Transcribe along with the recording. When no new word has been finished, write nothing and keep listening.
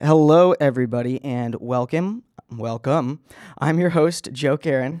Hello, everybody, and welcome. Welcome. I'm your host, Joe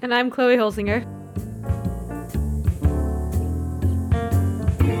Karen. And I'm Chloe Holsinger.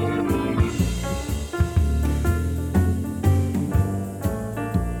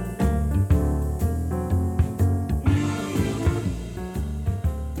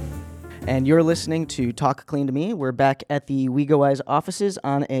 And you're listening to Talk Clean to Me. We're back at the WeGoWise offices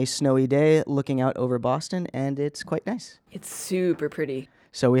on a snowy day looking out over Boston, and it's quite nice. It's super pretty.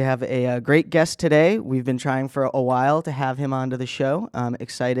 So we have a great guest today. We've been trying for a while to have him onto the show. I'm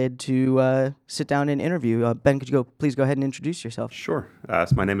excited to sit down and interview. Ben, could you please go ahead and introduce yourself? Sure.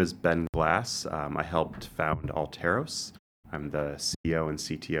 So my name is Ben Glass. I helped found Alteros. I'm the CEO and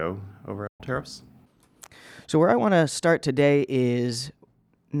CTO over at Alteros. So where I want to start today is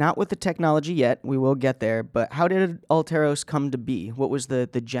not with the technology yet. We will get there. But how did Alteros come to be? What was the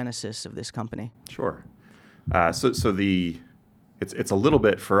genesis of this company? Sure. It's a little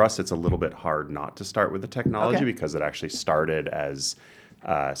bit, for us, it's a little bit hard not to start with the technology because it actually started as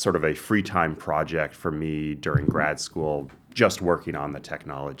sort of a free time project for me during grad school, just working on the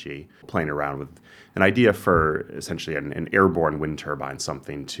technology, playing around with an idea for essentially an airborne wind turbine,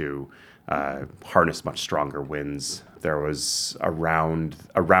 something to harness much stronger winds. There was around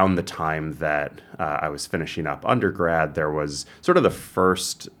the time that I was finishing up undergrad, there was sort of the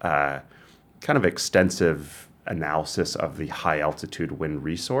first kind of extensive analysis of the high altitude wind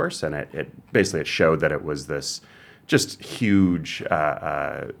resource, and it showed that it was this just huge,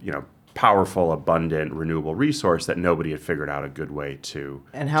 powerful, abundant, renewable resource that nobody had figured out a good way to.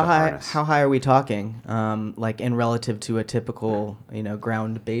 And how high are we talking? Like in relative to a typical,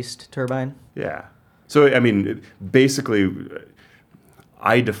 ground-based turbine? Yeah. So I mean, basically,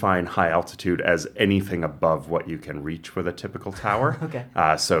 I define high altitude as anything above what you can reach with a typical tower. Okay.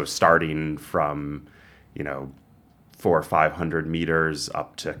 So starting from 400 or 500 meters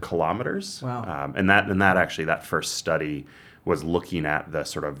up to kilometers. Wow. And that first study was looking at the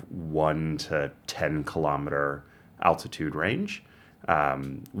sort of 1 to 10 kilometer altitude range.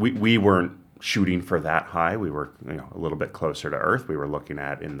 We weren't shooting for that high. We were a little bit closer to Earth. We were looking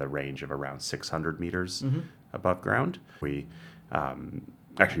at in the range of around 600 meters above ground. We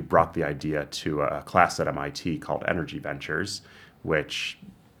actually brought the idea to a class at MIT called Energy Ventures, which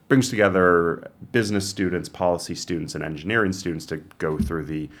brings together business students, policy students, and engineering students to go through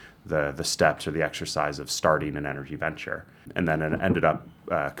the steps or the exercise of starting an energy venture. And then it ended up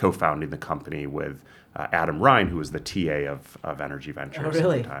co-founding the company with Adam Ryan, who was the TA of Energy Ventures Oh,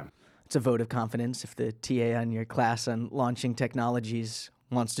 really? at the time. It's a vote of confidence if the TA on your class on launching technologies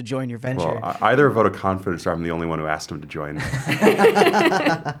wants to join your venture. Well, either a vote of confidence or I'm the only one who asked him to join.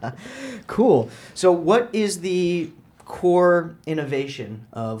 Cool. So what is the core innovation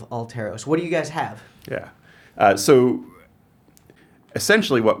of Alteros? What do you guys have? Yeah. So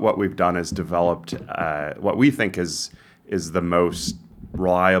essentially what we've done is developed what we think is the most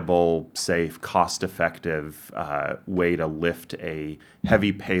reliable, safe, cost-effective way to lift a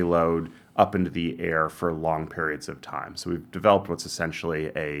heavy payload up into the air for long periods of time. So we've developed what's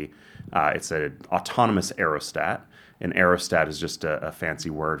essentially it's an autonomous aerostat. An aerostat is just a fancy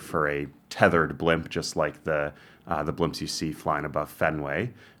word for a tethered blimp, just like the blimps you see flying above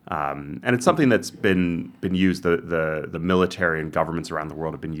Fenway. And it's something that's been used. The military and governments around the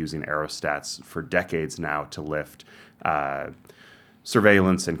world have been using aerostats for decades now to lift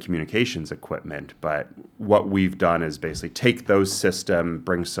surveillance and communications equipment. But what we've done is basically take those systems,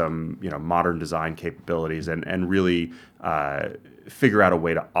 bring some modern design capabilities, and really figure out a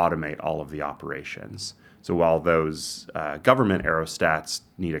way to automate all of the operations. So while those government aerostats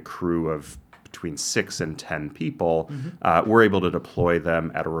need a crew of between 6 and 10 people, we're able to deploy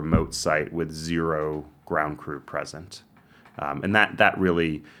them at a remote site with 0 ground crew present. And that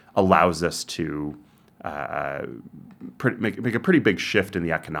really allows us to make a pretty big shift in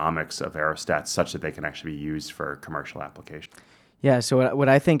the economics of aerostats such that they can actually be used for commercial applications. Yeah, so what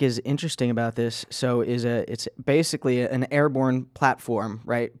I think is interesting about this, it's basically an airborne platform,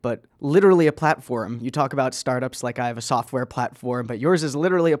 right? But literally a platform. You talk about startups like I have a software platform, but yours is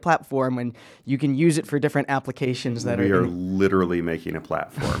literally a platform and you can use it for different applications We are literally making a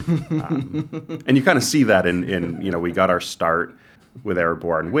platform. And you kind of see that in we got our start with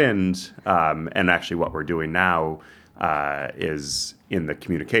airborne wind, and actually what we're doing now is in the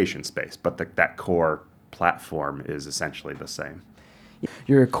communication space, but that core platform is essentially the same.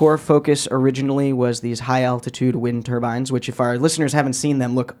 Your core focus originally was these high-altitude wind turbines, which if our listeners haven't seen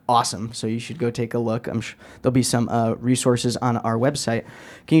them, look awesome. So you should go take a look. I'm sure there'll be some resources on our website.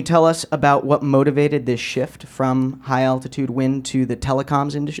 Can you tell us about what motivated this shift from high-altitude wind to the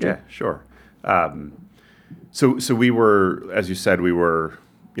telecoms industry? Yeah, sure. So we were, as you said, we were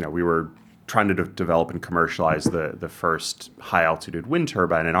we were trying to develop and commercialize the first high altitude wind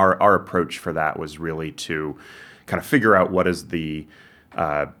turbine, and our approach for that was really to kind of figure out what is the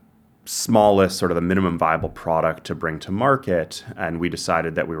smallest, sort of the minimum viable product to bring to market, and we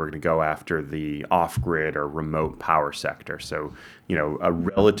decided that we were going to go after the off-grid or remote power sector. So, a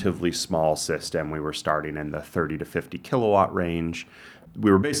relatively small system. We were starting in the 30 to 50 kilowatt range.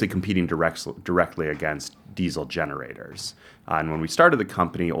 We were basically competing directly against diesel generators. And when we started the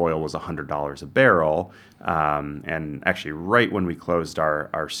company, oil was $100 a barrel. And actually, right when we closed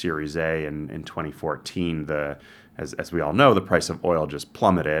our Series A in 2014, as we all know, the price of oil just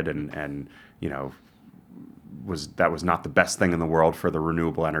plummeted, and that was not the best thing in the world for the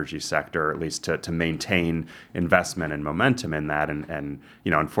renewable energy sector, at least to maintain investment and momentum in that. And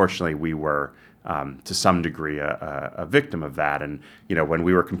unfortunately, we were to some degree a victim of that. And when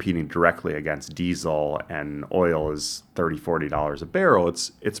we were competing directly against diesel, and oil is $30-40 a barrel,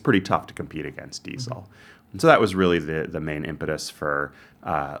 it's pretty tough to compete against diesel. And so that was really the main impetus for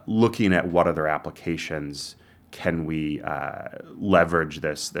looking at what other applications can we leverage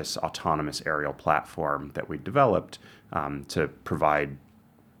this autonomous aerial platform that we developed to provide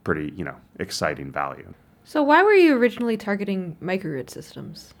pretty exciting value. So why were you originally targeting microgrid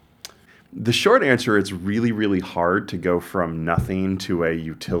systems? The short answer, it's really, really hard to go from nothing to a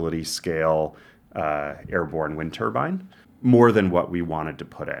utility scale airborne wind turbine, more than what we wanted to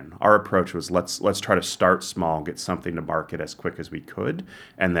put in. Our approach was let's try to start small, get something to market as quick as we could,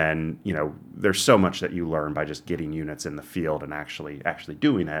 and then there's so much that you learn by just getting units in the field and actually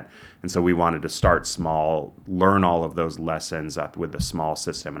doing it. And so we wanted to start small, learn all of those lessons with the small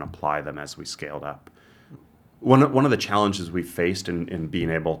system, and apply them as we scaled up. One of the challenges we faced in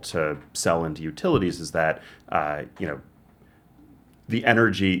being able to sell into utilities is that the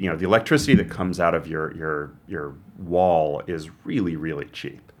energy, the electricity that comes out of your wall is really, really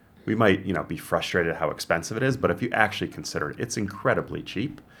cheap. We might, be frustrated at how expensive it is, but if you actually consider it, it's incredibly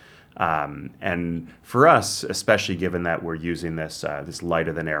cheap. And for us, especially given that we're using this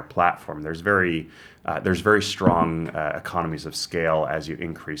lighter than air platform, there's very strong economies of scale as you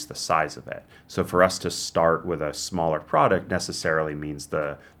increase the size of it. So for us to start with a smaller product necessarily means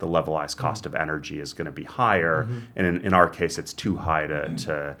the levelized cost of energy is going to be higher, and in our case, it's too high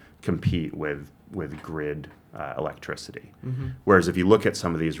to compete with grid electricity. Whereas if you look at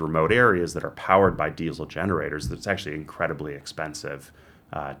some of these remote areas that are powered by diesel generators, it's actually incredibly expensive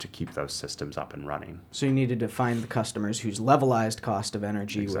to keep those systems up and running. So you needed to find the customers whose levelized cost of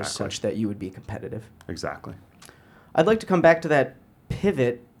energy was Exactly. such that you would be competitive. Exactly. I'd like to come back to that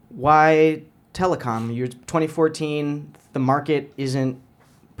pivot. Why telecom? You're 2014, the market isn't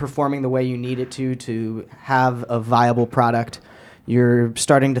performing the way you need it to have a viable product. You're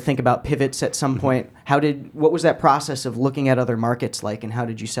starting to think about pivots at some point. What was that process of looking at other markets like, and how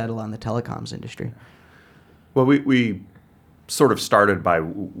did you settle on the telecoms industry? Well, we sort of started by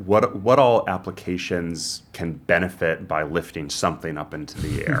what all applications can benefit by lifting something up into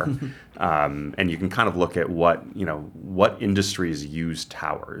the air. And you can kind of look at what industries use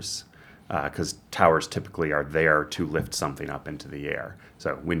towers, because towers typically are there to lift something up into the air.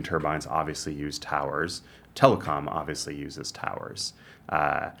 So wind turbines obviously use towers. Telecom obviously uses towers.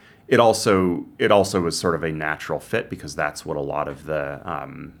 It also was sort of a natural fit because that's what a lot of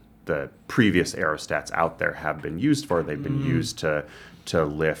the previous aerostats out there have been used for. They've been used to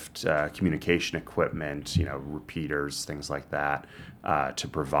lift communication equipment, repeaters, things like that, to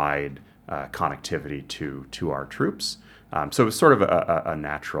provide connectivity to our troops. So it's sort of a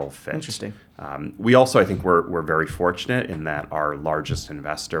natural fit. Interesting. We also, I think, we're very fortunate in that our largest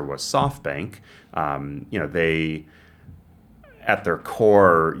investor was SoftBank. They, at their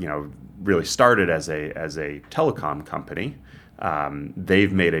core, really started as a telecom company.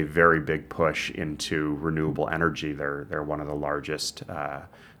 They've made a very big push into renewable energy. They're one of the largest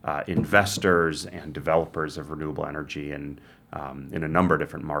investors and developers of renewable energy in a number of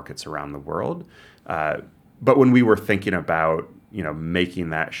different markets around the world. But when we were thinking about making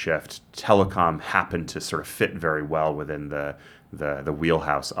that shift, telecom happened to sort of fit very well within the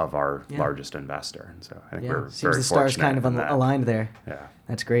wheelhouse of our largest investor. And so I think we're seems very the stars fortunate kind of in that. aligned there. Yeah.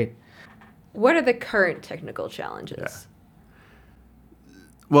 That's great. What are the current technical challenges? Yeah.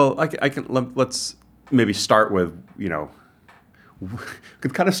 Well, let's maybe start with, we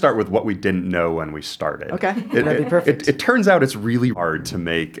could kind of start with what we didn't know when we started. Okay, that'd be perfect. It turns out it's really hard to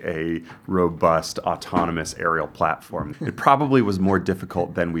make a robust autonomous aerial platform. It probably was more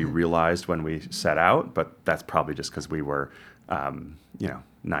difficult than we realized when we set out, but that's probably just because we were,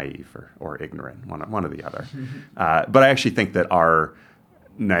 naive or ignorant, one or the other. But I actually think that our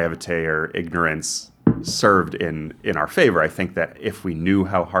naivete or ignorance served in our favor. I think that if we knew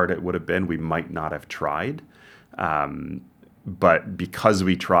how hard it would have been, we might not have tried. But because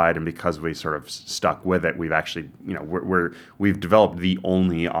we tried and because we sort of stuck with it, we've actually, we've developed the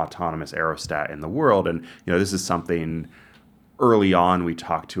only autonomous aerostat in the world. And, this is something early on we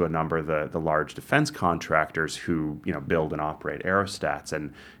talked to a number of the large defense contractors who, build and operate aerostats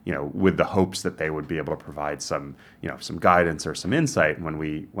and, with the hopes that they would be able to provide some guidance or some insight. And when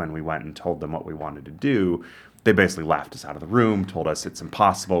we went and told them what we wanted to do, they basically laughed us out of the room, told us it's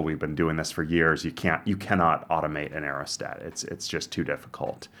impossible. We've been doing this for years. You cannot automate an aerostat. It's just too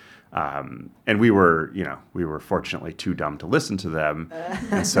difficult. And we were fortunately too dumb to listen to them,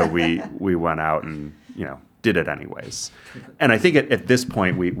 and so we went out and did it anyways. And I think at this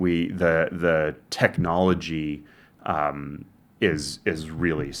point the technology is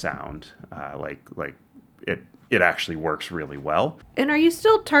really sound. It actually works really well. And are you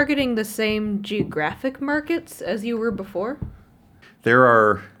still targeting the same geographic markets as you were before? There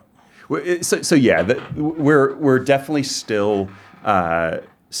are, we're definitely still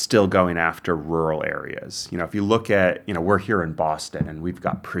going after rural areas. If you look at, we're here in Boston and we've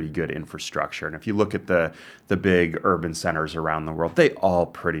got pretty good infrastructure. And if you look at the big urban centers around the world, they all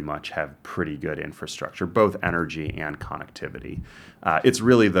pretty much have pretty good infrastructure, both energy and connectivity. It's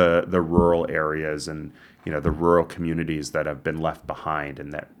really the rural areas and the rural communities that have been left behind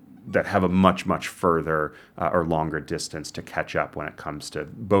and that have a much, much further or longer distance to catch up when it comes to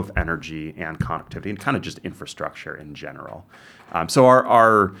both energy and connectivity and kind of just infrastructure in general. So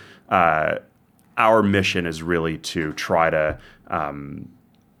our mission is really to try to,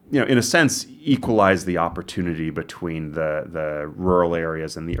 in a sense, equalize the opportunity between the rural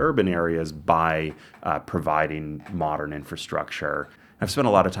areas and the urban areas by providing modern infrastructure. I've spent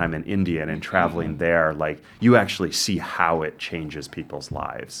a lot of time in India and in traveling there, you actually see how it changes people's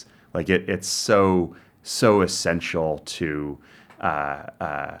lives. It's so essential to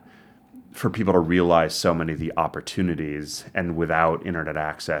for people to realize so many of the opportunities, and without internet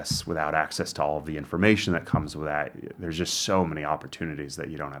access, without access to all of the information that comes with that, there's just so many opportunities that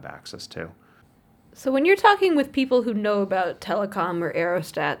you don't have access to. So when you're talking with people who know about telecom or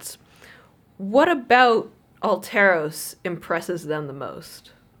aerostats, what about Alteros impresses them the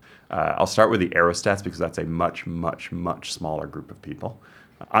most? I'll start with the aerostats because that's a much, much, much smaller group of people.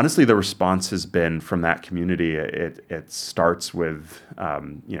 Honestly, the response has been from that community. It starts with,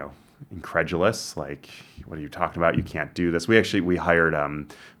 incredulous, like, what are you talking about? You can't do this. We hired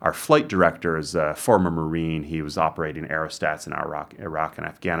our flight director as a former Marine. He was operating aerostats in Iraq and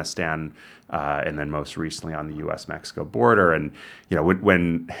Afghanistan, and then most recently on the U.S.-Mexico border. And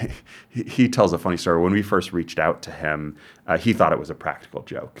when he tells a funny story, when we first reached out to him, he thought it was a practical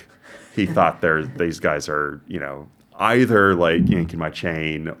joke. He thought these guys are either yanking my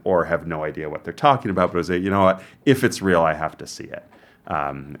chain or have no idea what they're talking about. But I was what? If it's real, I have to see it.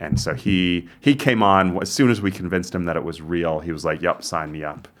 And so he came on as soon as we convinced him that it was real. He was like, "Yep, sign me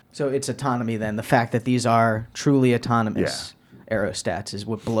up." So it's autonomy then. The fact that these are truly autonomous aerostats is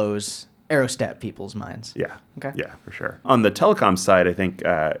what blows aerostat people's minds. Yeah. Okay. Yeah, for sure. On the telecom side, I think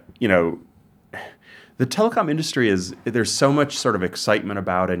the telecom industry there's so much sort of excitement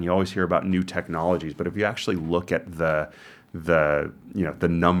about it, and you always hear about new technologies. But if you actually look at the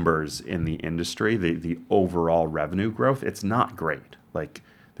numbers in the industry, the overall revenue growth, it's not great.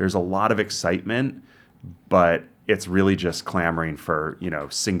 There's a lot of excitement, but it's really just clamoring for,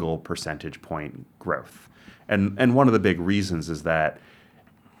 single percentage point growth. And one of the big reasons is that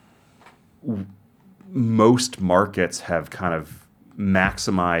most markets have kind of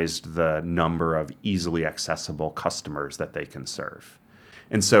maximized the number of easily accessible customers that they can serve.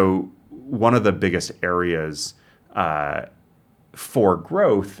 And so one of the biggest areas for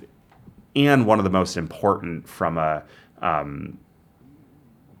growth, and one of the most important from a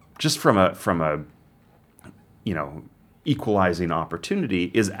equalizing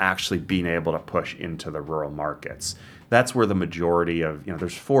opportunity, is actually being able to push into the rural markets. That's where the majority of,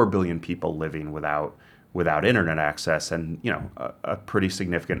 there's 4 billion people living without internet access, and a pretty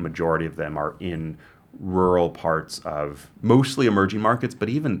significant majority of them are in rural parts of mostly emerging markets, but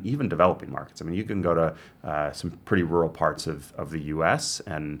even developing markets. I mean, you can go to some pretty rural parts of the U.S.,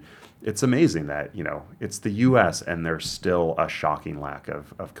 and it's amazing that, it's the U.S. and there's still a shocking lack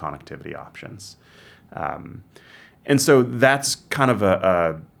of connectivity options. And so that's kind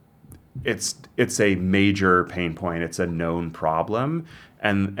of it's a major pain point. It's a known problem.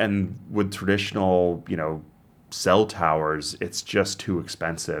 And with traditional, cell towers, it's just too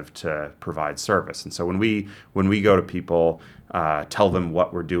expensive to provide service. And so when we go to people, tell them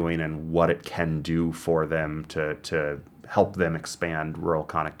what we're doing and what it can do for them to help them expand rural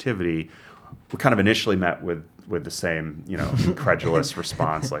connectivity, we kind of initially met with the same, incredulous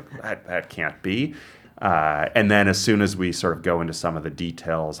response, like that can't be. And then as soon as we sort of go into some of the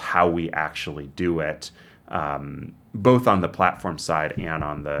details, how we actually do it, both on the platform side and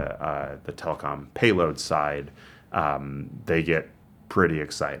on the telecom payload side, they get pretty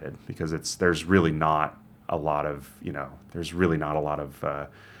excited because there's really not a lot of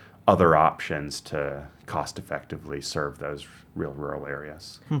other options to cost effectively serve those real rural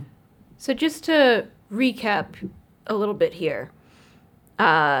areas. So just to recap a little bit here,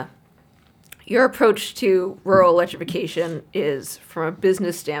 your approach to rural electrification is from a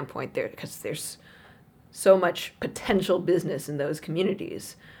business standpoint there, because there's so much potential business in those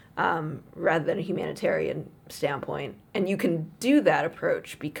communities, rather than a humanitarian standpoint. And you can do that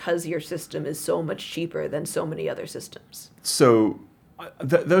approach because your system is so much cheaper than so many other systems. So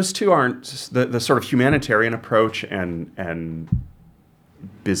those two aren't the sort of humanitarian approach and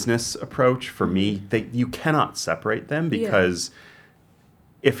business approach for me. You cannot separate them because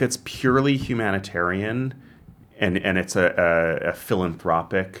if it's purely humanitarian and it's a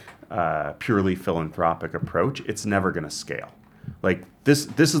philanthropic, purely philanthropic approach, it's never going to scale. Like this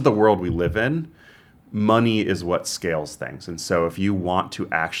is the world we live in. Money is what scales things. And so if you want to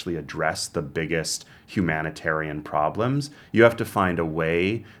actually address the biggest humanitarian problems, you have to find a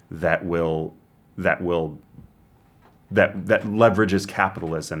way that leverages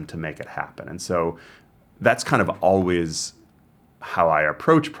capitalism to make it happen. And so that's kind of always how I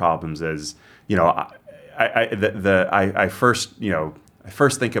approach problems is, I first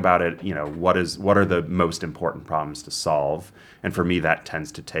think about it, what are the most important problems to solve? And for me, that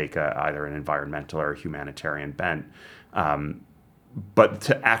tends to take either an environmental or humanitarian bent. But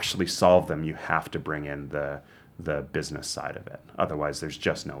to actually solve them, you have to bring in the business side of it. Otherwise, there's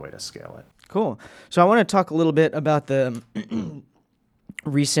just no way to scale it. Cool. So I want to talk a little bit about the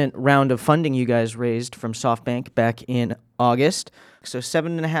recent round of funding you guys raised from SoftBank back in August. So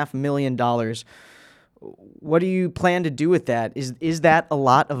 $7.5 million. What do you plan to do with that? Is that a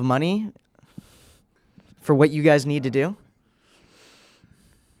lot of money for what you guys need to do?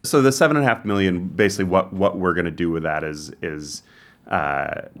 So the $7.5 million, basically what we're going to do with that is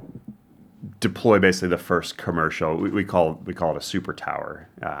deploy basically the first commercial. We call it a super tower,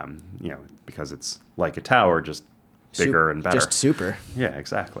 because it's like a tower, just bigger and better. Just super. Yeah,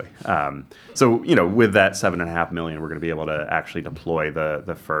 exactly. So with that $7.5 million, we're going to be able to actually deploy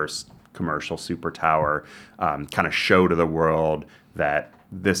the first commercial super tower, kind of show to the world that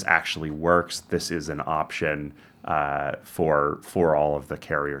this actually works. This is an option for all of the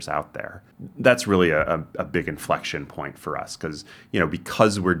carriers out there. That's really a big inflection point for us because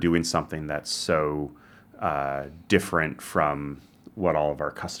we're doing something that's so different from what all of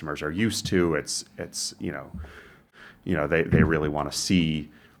our customers are used to. It's they really want to see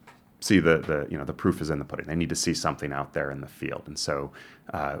the proof is in the pudding. They need to see something out there in the field. And so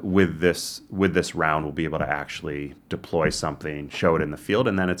with this round, we'll be able to actually deploy something, show it in the field,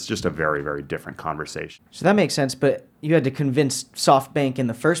 and then it's just a very, very different conversation. So that makes sense, but you had to convince SoftBank in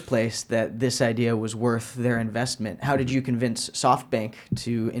the first place that this idea was worth their investment. How did you convince SoftBank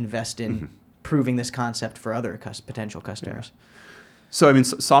to invest in proving this concept for other potential customers? Yeah. So,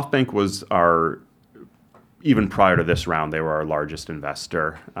 SoftBank was even prior to this round, they were our largest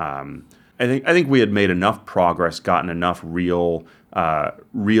investor. I think we had made enough progress, gotten enough real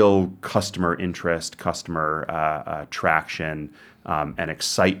customer interest, customer traction, and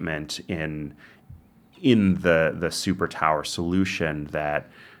excitement in the super tower solution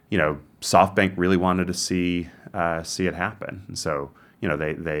that SoftBank really wanted to see it happen. And so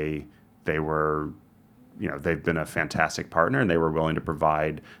they were. They've been a fantastic partner, and they were willing to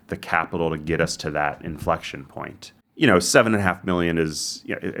provide the capital to get us to that inflection point. $7.5 million is,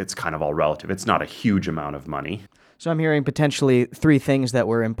 it's kind of all relative. It's not a huge amount of money. So I'm hearing potentially three things that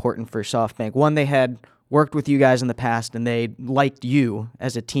were important for SoftBank. One, they had worked with you guys in the past, and they liked you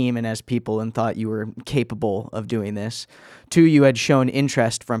as a team and as people and thought you were capable of doing this. Two, you had shown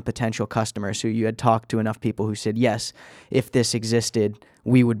interest from potential customers. So you had talked to enough people who said, yes, if this existed,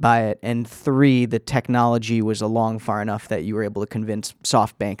 we would buy it. And three, the technology was along far enough that you were able to convince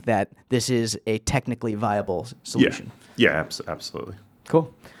SoftBank that this is a technically viable solution. Yeah, absolutely.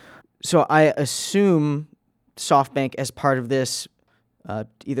 Cool. So I assume SoftBank, as part of this,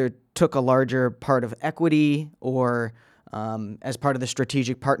 either took a larger part of equity or as part of the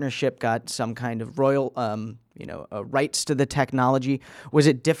strategic partnership got some kind of rights to the technology. Was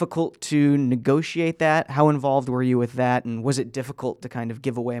it difficult to negotiate that? How involved were you with that? And was it difficult to kind of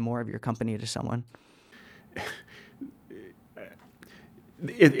give away more of your company to someone?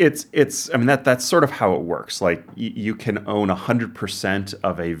 It's I mean that's sort of how it works. Like you can own 100%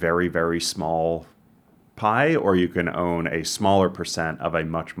 of a very, very small pie, or you can own a smaller percent of a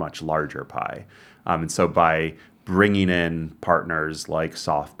much, much larger pie. And so by bringing in partners like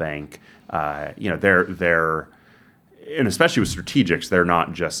SoftBank, they're and especially with strategics, they're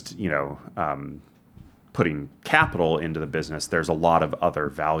not just putting capital into the business. There's a lot of other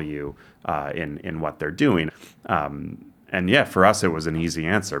value in what they're doing. And yeah, for us, it was an easy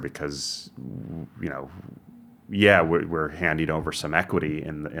answer because, we're handing over some equity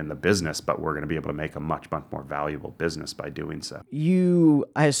in the business, but we're going to be able to make a much, much more valuable business by doing so. You,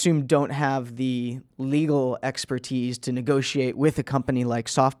 I assume, don't have the legal expertise to negotiate with a company like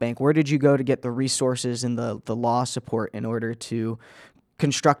SoftBank. Where did you go to get the resources and the law support in order to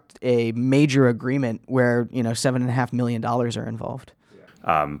construct a major agreement where, $7.5 million are involved?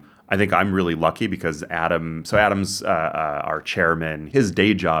 I think I'm really lucky because Adam's our chairman. His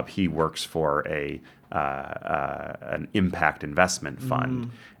day job, he works for an impact investment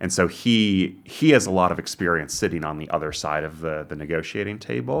fund, and so he has a lot of experience sitting on the other side of the negotiating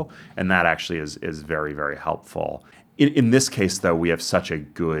table, and that actually is very, very helpful. In this case, though, we have such a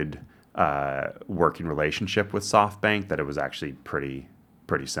good working relationship with SoftBank that it was actually pretty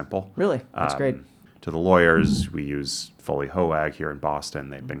simple. Really? That's great. To the lawyers, we use Foley Hoag here in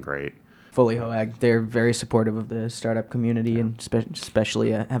Boston. They've been great. Foley Hoag, they're very supportive of the startup community and especially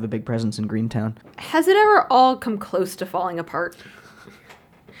have a big presence in Greentown. Has it ever all come close to falling apart?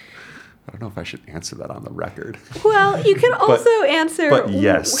 I don't know if I should answer that on the record. Well, you can also answer... But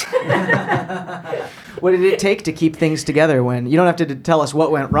yes. What did it take to keep things together when... You don't have to tell us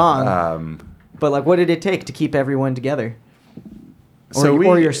what went wrong, but what did it take to keep everyone together?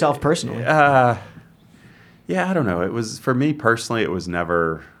 Or yourself personally? Yeah, I don't know. It was, for me personally, it was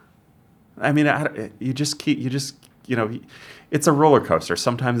never... I mean, it's a roller coaster.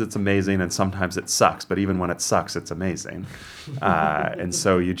 Sometimes it's amazing and sometimes it sucks. But even when it sucks, it's amazing. And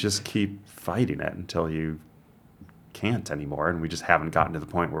so you just keep fighting it until you can't anymore. And we just haven't gotten to the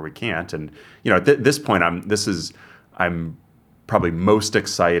point where we can't. And, at this point, I'm probably most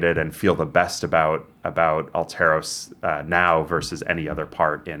excited and feel the best about Alteros now versus any other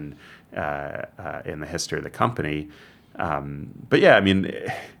part in the history of the company. But yeah, I mean,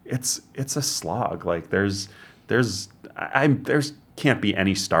 it's a slog. Like there's can't be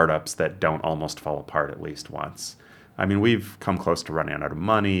any startups that don't almost fall apart at least once. I mean, we've come close to running out of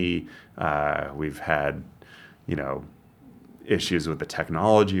money. We've had, issues with the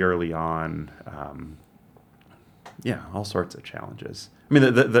technology early on. Yeah, all sorts of challenges. I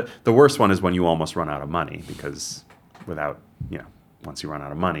mean, the worst one is when you almost run out of money because once you run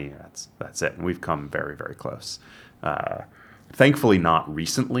out of money, that's it. And we've come very, very close. Thankfully, not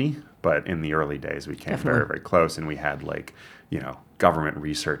recently, but in the early days, we came very, very close. And we had government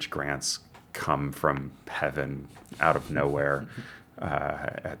research grants come from heaven out of nowhere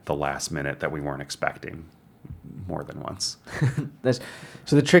at the last minute that we weren't expecting more than once.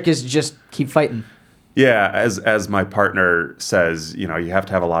 So the trick is just keep fighting. Yeah, as my partner says, you have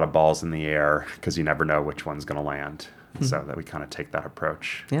to have a lot of balls in the air because you never know which one's going to land. So that we kind of take that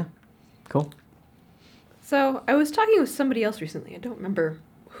approach. Yeah, cool. So I was talking with somebody else recently. I don't remember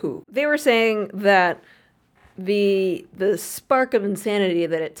who. They were saying that the spark of insanity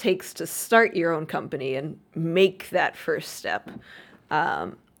that it takes to start your own company and make that first step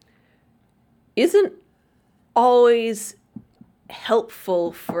isn't always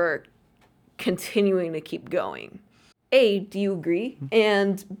helpful for continuing to keep going. A, do you agree?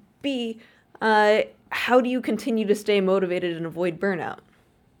 And B, how do you continue to stay motivated and avoid burnout?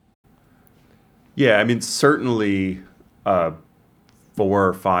 Yeah, I mean, certainly a 4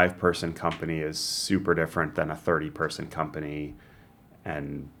 or 5 person company is super different than a 30-person company,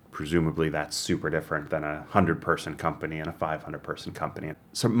 and presumably that's super different than a 100-person company and a 500-person company.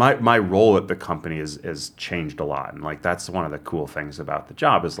 So my role at the company is changed a lot, and that's one of the cool things about the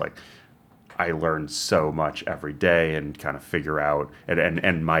job is I learn so much every day and kind of figure out,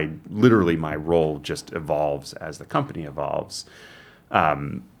 and my role just evolves as the company evolves.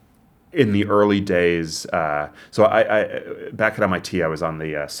 In the early days, so I back at MIT, I was on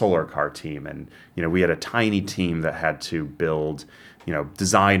the solar car team, and we had a tiny team that had to build,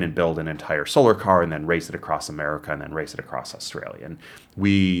 design and build an entire solar car, and then race it across America, and then race it across Australia. And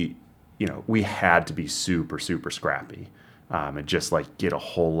we had to be super, super scrappy, and just get a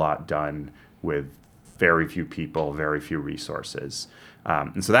whole lot done with very few people, very few resources,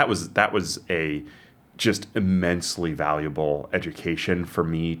 and so that was just immensely valuable education for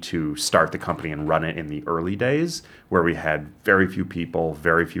me to start the company and run it in the early days, where we had very few people,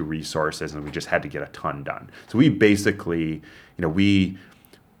 very few resources, and we just had to get a ton done. So we basically, we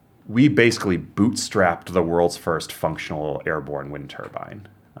basically bootstrapped the world's first functional airborne wind turbine.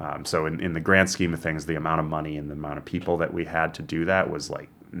 So in the grand scheme of things, the amount of money and the amount of people that we had to do that was like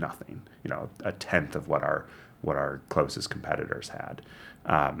nothing, a tenth of what our closest competitors had.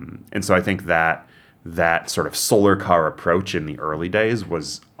 And so I think that sort of solar car approach in the early days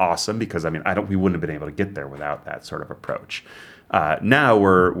was awesome, because we wouldn't have been able to get there without that sort of approach. Now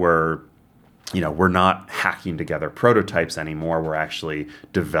we're not hacking together prototypes anymore. We're actually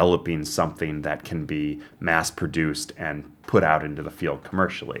developing something that can be mass produced and put out into the field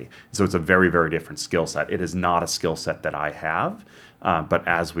commercially. So it's a very, very different skill set. It is not a skill set that I have, but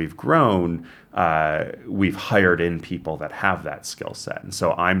as we've grown, we've hired in people that have that skill set. And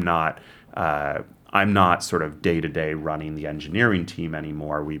so I'm not sort of day-to-day running the engineering team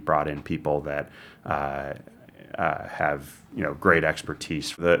anymore. We brought in people that have great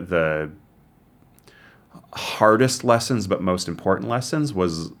expertise. The hardest lessons, but most important lessons,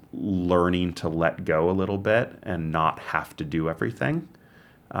 was learning to let go a little bit and not have to do everything.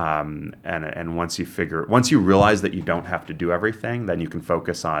 And once you realize that you don't have to do everything, then you can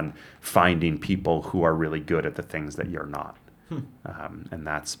focus on finding people who are really good at the things that you're not. And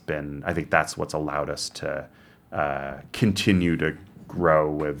I think that's what's allowed us to continue to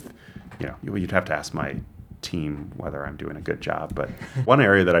grow with, you'd have to ask my team whether I'm doing a good job. But one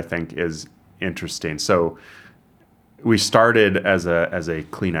area that I think is interesting. So we started as a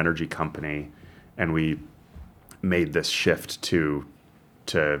clean energy company, and we made this shift to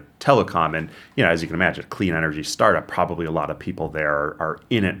telecom. And as you can imagine, clean energy startup, probably a lot of people there are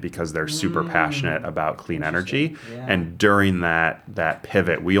in it because they're super passionate about clean energy. Yeah. And during that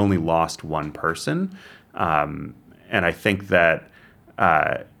pivot, we only lost one person. And I think that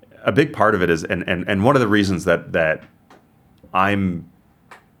a big part of it is, and one of the reasons that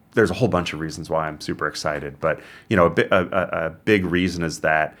there's a whole bunch of reasons why I'm super excited, but a big reason is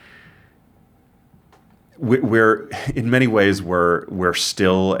that we're in many ways we're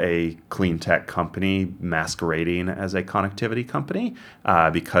still a clean tech company masquerading as a connectivity company,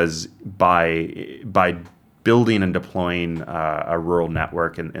 because by building and deploying a rural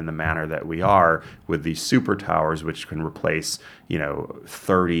network in the manner that we are with these super towers, which can replace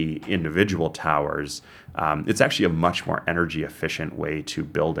 30 individual towers, it's actually a much more energy efficient way to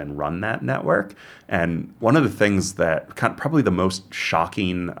build and run that network. And one of the things that probably the most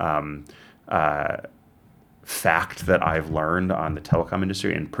shocking fact that I've learned on the telecom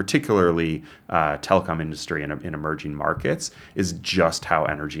industry, and particularly telecom industry in emerging markets, is just how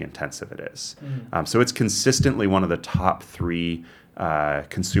energy intensive it is. So it's consistently one of the top 3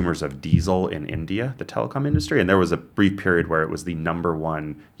 consumers of diesel in India, the telecom industry. And there was a brief period where it was the number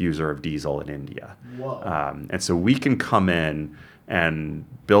 1 user of diesel in India. Whoa. And so we can come in and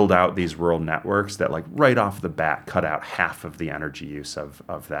build out these rural networks that, like, right off the bat, cut out half of the energy use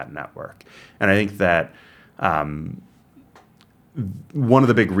of that network. And I think that one of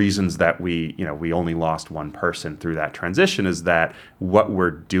the big reasons that we only lost one person through that transition is that what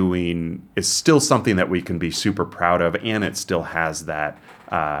we're doing is still something that we can be super proud of, and it still has that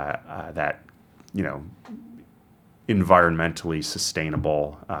environmentally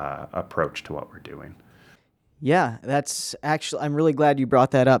sustainable approach to what we're doing. Yeah, that's actually, I'm really glad you brought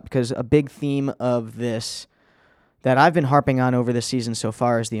that up, because a big theme of this that I've been harping on over this season so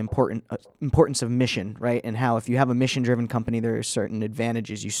far is the importance of mission, right? And how if you have a mission-driven company, there are certain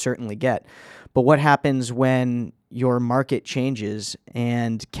advantages you certainly get. But what happens when your market changes,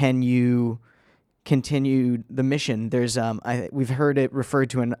 and can you continue the mission? There's we've heard it referred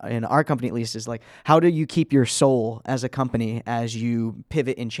to in our company, at least, as like, how do you keep your soul as a company as you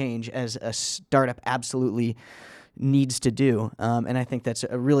pivot and change, as a startup absolutely needs to do. And I think that's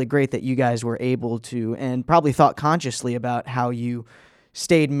really great that you guys were able to, and probably thought consciously about how you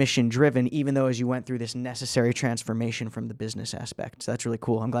stayed mission driven, even though as you went through this necessary transformation from the business aspect. So that's really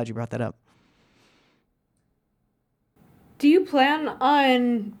cool. I'm glad you brought that up. Do you plan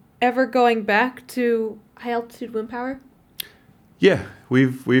on ever going back to high altitude wind power? Yeah,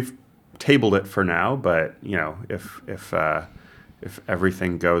 we've tabled it for now, but if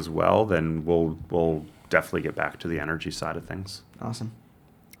everything goes well, then we'll definitely get back to the energy side of things. Awesome.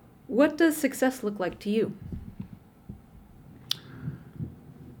 What does success look like to you?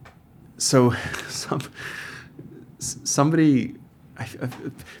 So somebody,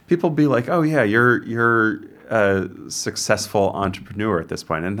 people be like, oh yeah, you're a successful entrepreneur at this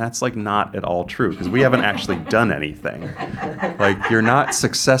point, and that's like not at all true because we haven't actually done anything. Like you're not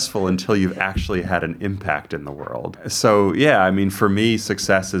successful until you've actually had an impact in the world. So yeah, I mean, for me,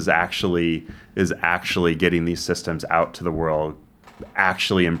 success is actually getting these systems out to the world,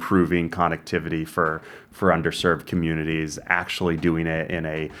 actually improving connectivity for underserved communities, actually doing it in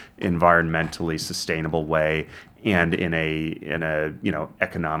a environmentally sustainable way and in a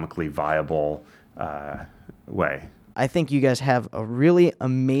economically viable way. I think you guys have a really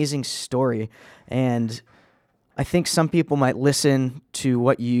amazing story, and I think some people might listen to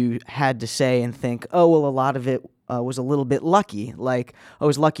what you had to say and think, oh, well, a lot of it was a little bit lucky. Like, oh, it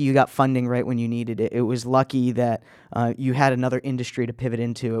was lucky you got funding right when you needed it. It was lucky that you had another industry to pivot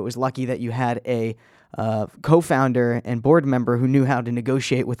into. It was lucky that you had a co-founder and board member who knew how to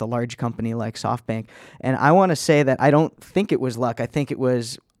negotiate with a large company like SoftBank. And I want to say that I don't think it was luck. I think it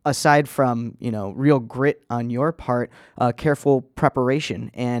was, aside from, real grit on your part, careful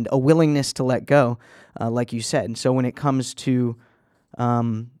preparation and a willingness to let go, like you said. And so when it comes to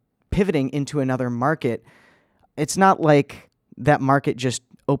pivoting into another market, it's not like that market just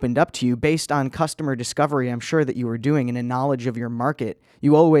opened up to you based on customer discovery. I'm sure that you were doing and a knowledge of your market.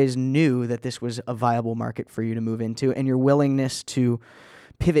 You always knew that this was a viable market for you to move into, and your willingness to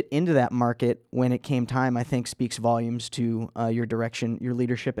pivot into that market when it came time, I think, speaks volumes to your direction, your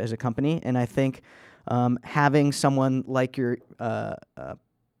leadership as a company. And I think having someone like your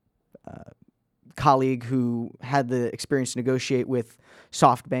colleague who had the experience to negotiate with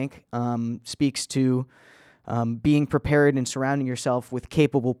SoftBank speaks to being prepared and surrounding yourself with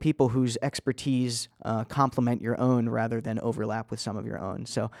capable people whose expertise complement your own rather than overlap with some of your own.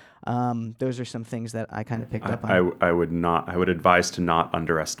 So those are some things that I kind of picked up on. I would advise to not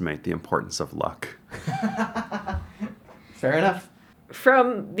underestimate the importance of luck. Fair enough.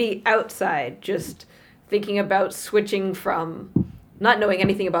 From the outside, just thinking about switching from not knowing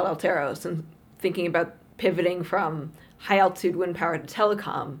anything about Alteros and thinking about pivoting from high altitude wind power to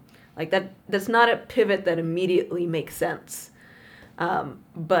telecom, like that's not a pivot that immediately makes sense.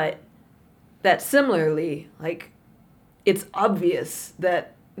 But that similarly, like, it's obvious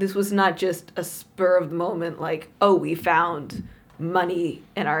that this was not just a spur of the moment, like, oh, we found money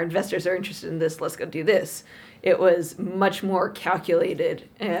and our investors are interested in this, let's go do this. It was much more calculated,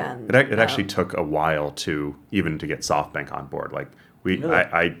 and it actually took a while to get SoftBank on board. Like we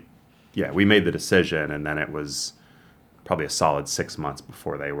made the decision, and then it was probably a solid 6 months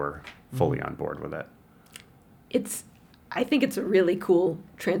before they were fully on board with it. I think it's a really cool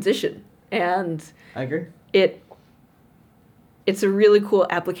transition, and I agree. It's a really cool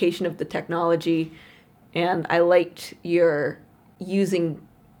application of the technology, and I liked your using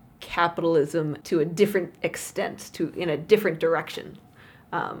capitalism to a different extent, in a different direction,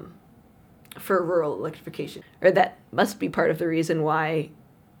 for rural electrification. Or that must be part of the reason why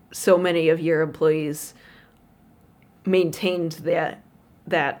so many of your employees maintained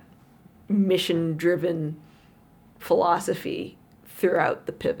that mission-driven philosophy throughout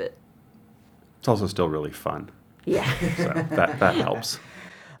the pivot. It's also still really fun. Yeah. So that helps.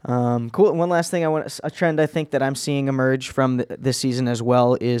 Cool. And one last thing, a trend I think that I'm seeing emerge from this season as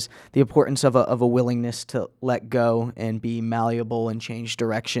well is the importance of a willingness to let go and be malleable and change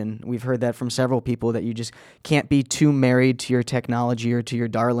direction. We've heard that from several people, that you just can't be too married to your technology or to your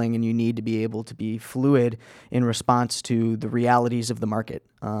darling, and you need to be able to be fluid in response to the realities of the market.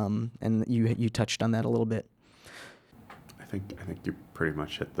 And you touched on that a little bit. I think you pretty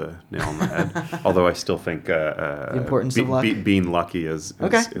much hit the nail on the head. Although I still think the importance of luck. Being lucky is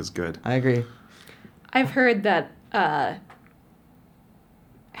good. I agree. I've heard that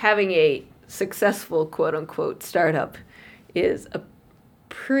having a successful quote-unquote startup is a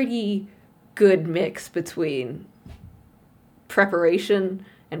pretty good mix between preparation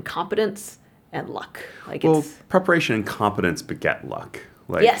and competence and luck. Preparation and competence beget luck.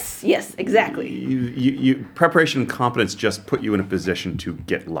 Like, yes, exactly. You preparation and competence just put you in a position to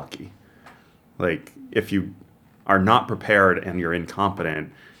get lucky. Like, if you are not prepared and you're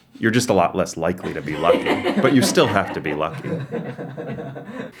incompetent, you're just a lot less likely to be lucky. But you still have to be lucky.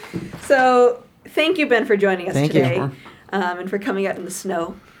 So, thank you, Ben, for joining us today. Sure. And for coming out in the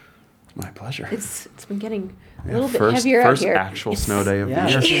snow. My pleasure. It's been getting a little bit heavier out here. First actual snow day of the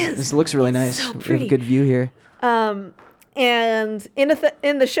Yeah, year. this looks really nice. So We have pretty. a good view here. And in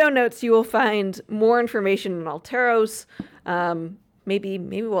the show notes, you will find more information on Alteros. Maybe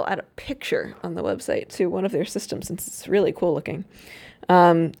we'll add a picture on the website to one of their systems, since it's really cool looking.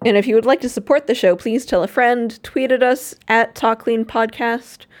 And if you would like to support the show, please tell a friend, tweet at us at Talk Clean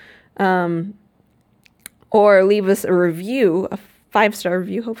Podcast, or leave us a review, a 5-star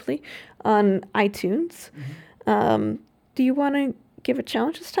review, hopefully, on iTunes. Do you want to give a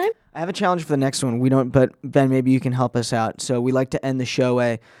challenge this time? I have a challenge for the next one. We don't, but Ben, maybe you can help us out. So we like to end the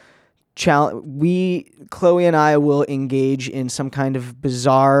show Chloe and I will engage in some kind of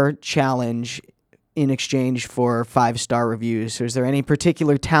bizarre challenge in exchange for 5-star reviews. So is there any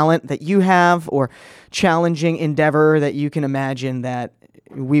particular talent that you have or challenging endeavor that you can imagine that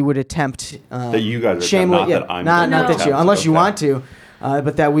we would attempt? That you guys are shameless, that I'm not gonna that you, attempt. unless you Okay. want to,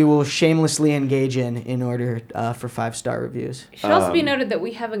 but that we will shamelessly engage in order for 5-star reviews. It should also be noted that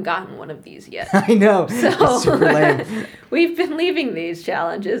we haven't gotten one of these yet. I know. That's super lame. We've been leaving these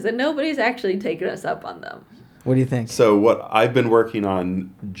challenges and nobody's actually taken us up on them. What do you think? So what I've been working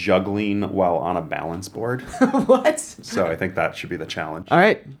on juggling while on a balance board. What? So I think that should be the challenge. All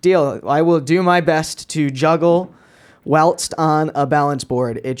right, deal. I will do my best to juggle whilst on a balance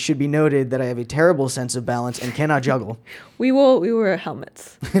board. It should be noted that I have a terrible sense of balance and cannot juggle. We wear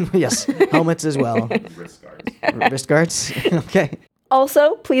helmets. Yes, helmets as well. Wrist guards. Wrist guards. Okay.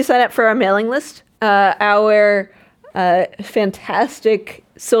 Also, please sign up for our mailing list. Our fantastic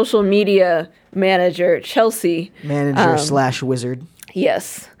social media manager, Chelsea. Manager / wizard.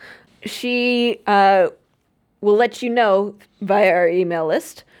 Yes. She will let you know via our email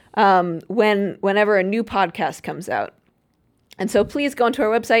list whenever a new podcast comes out. And so please go onto our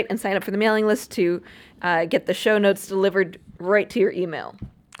website and sign up for the mailing list to get the show notes delivered right to your email.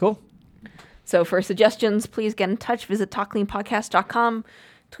 Cool. So for suggestions, please get in touch. Visit talkcleanpodcast.com.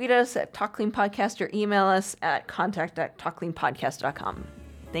 Tweet us at talkcleanpodcast or email us at contact@talkcleanpodcast.com.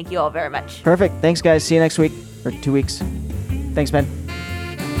 Thank you all very much. Perfect. Thanks, guys. See you next week or 2 weeks. Thanks, Ben.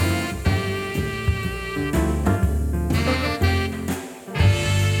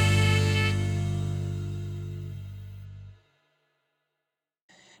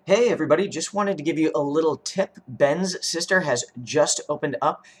 Hey everybody, just wanted to give you a little tip. Ben's sister has just opened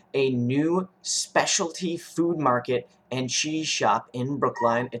up a new specialty food market and cheese shop in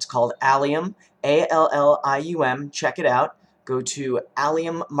Brookline. It's called Allium, Allium. Check it out. Go to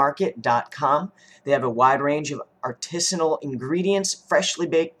alliummarket.com. They have a wide range of artisanal ingredients, freshly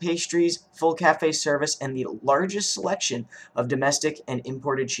baked pastries, full cafe service, and the largest selection of domestic and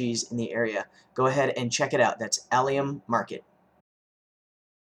imported cheese in the area. Go ahead and check it out. That's Allium Market.